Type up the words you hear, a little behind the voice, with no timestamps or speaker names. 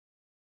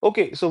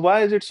Okay, so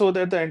why is it so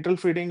that the enteral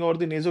feeding or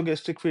the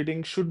nasogastric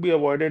feeding should be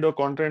avoided or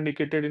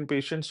contraindicated in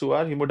patients who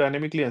are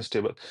hemodynamically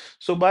unstable?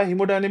 So by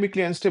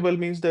hemodynamically unstable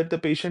means that the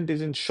patient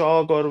is in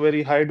shock or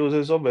very high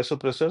doses of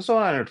vasopressors or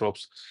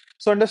inotropes.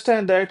 So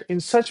understand that in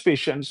such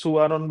patients who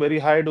are on very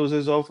high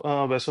doses of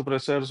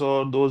vasopressors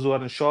or those who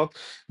are in shock,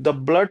 the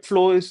blood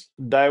flow is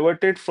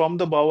diverted from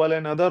the bowel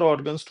and other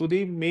organs to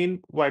the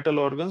main vital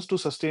organs to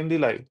sustain the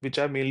life, which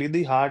are mainly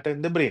the heart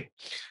and the brain.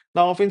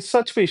 Now, in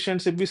such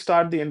patients, if we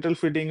start the enteral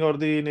feeding or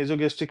the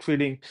nasogastric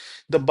feeding,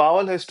 the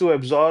bowel has to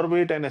absorb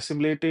it and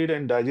assimilate it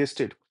and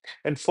digest it.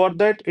 And for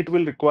that, it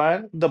will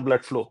require the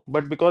blood flow.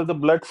 But because the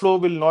blood flow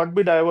will not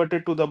be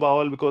diverted to the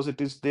bowel because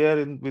it is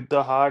there with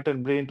the heart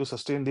and brain to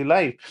sustain the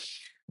life,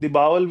 the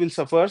bowel will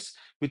suffer,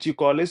 which you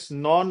call as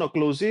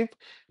non-occlusive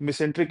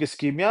mesenteric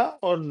ischemia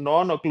or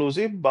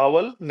non-occlusive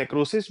bowel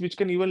necrosis, which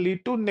can even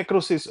lead to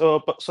necrosis,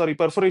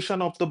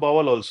 perforation of the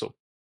bowel also.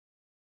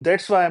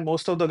 That's why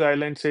most of the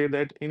guidelines say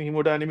that in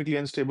hemodynamically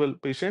unstable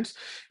patients,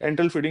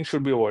 enteral feeding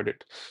should be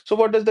avoided. So,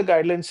 what does the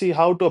guideline see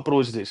how to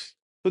approach this?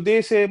 So,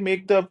 they say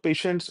make the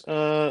patients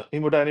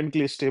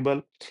hemodynamically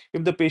stable.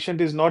 If the patient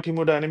is not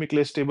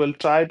hemodynamically stable,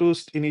 try to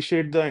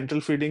initiate the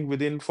enteral feeding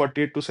within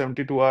 48 to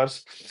 72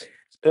 hours.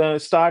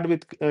 Start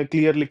with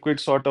clear liquid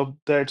sort of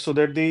that so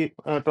that the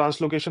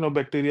translocation of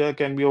bacteria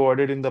can be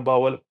avoided in the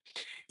bowel.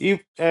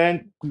 If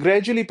and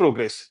gradually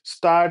progress,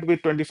 start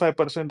with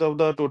 25% of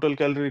the total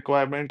calorie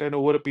requirement and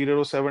over a period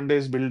of 7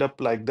 days build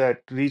up like that,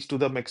 reach to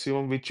the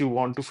maximum which you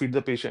want to feed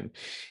the patient.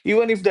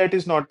 Even if that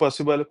is not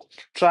possible,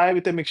 try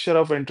with a mixture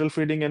of ventral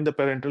feeding and the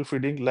parenteral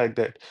feeding like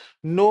that.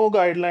 No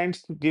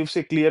guidelines gives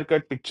a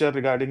clear-cut picture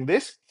regarding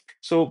this.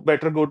 So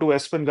better go to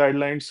ESPN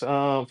guidelines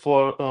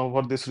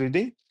for this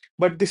reading.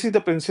 But this is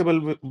the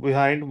principle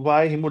behind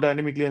why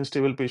hemodynamically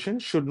unstable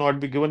patients should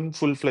not be given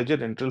full-fledged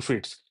enteral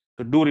feeds.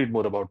 So do read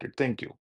more about it. Thank you.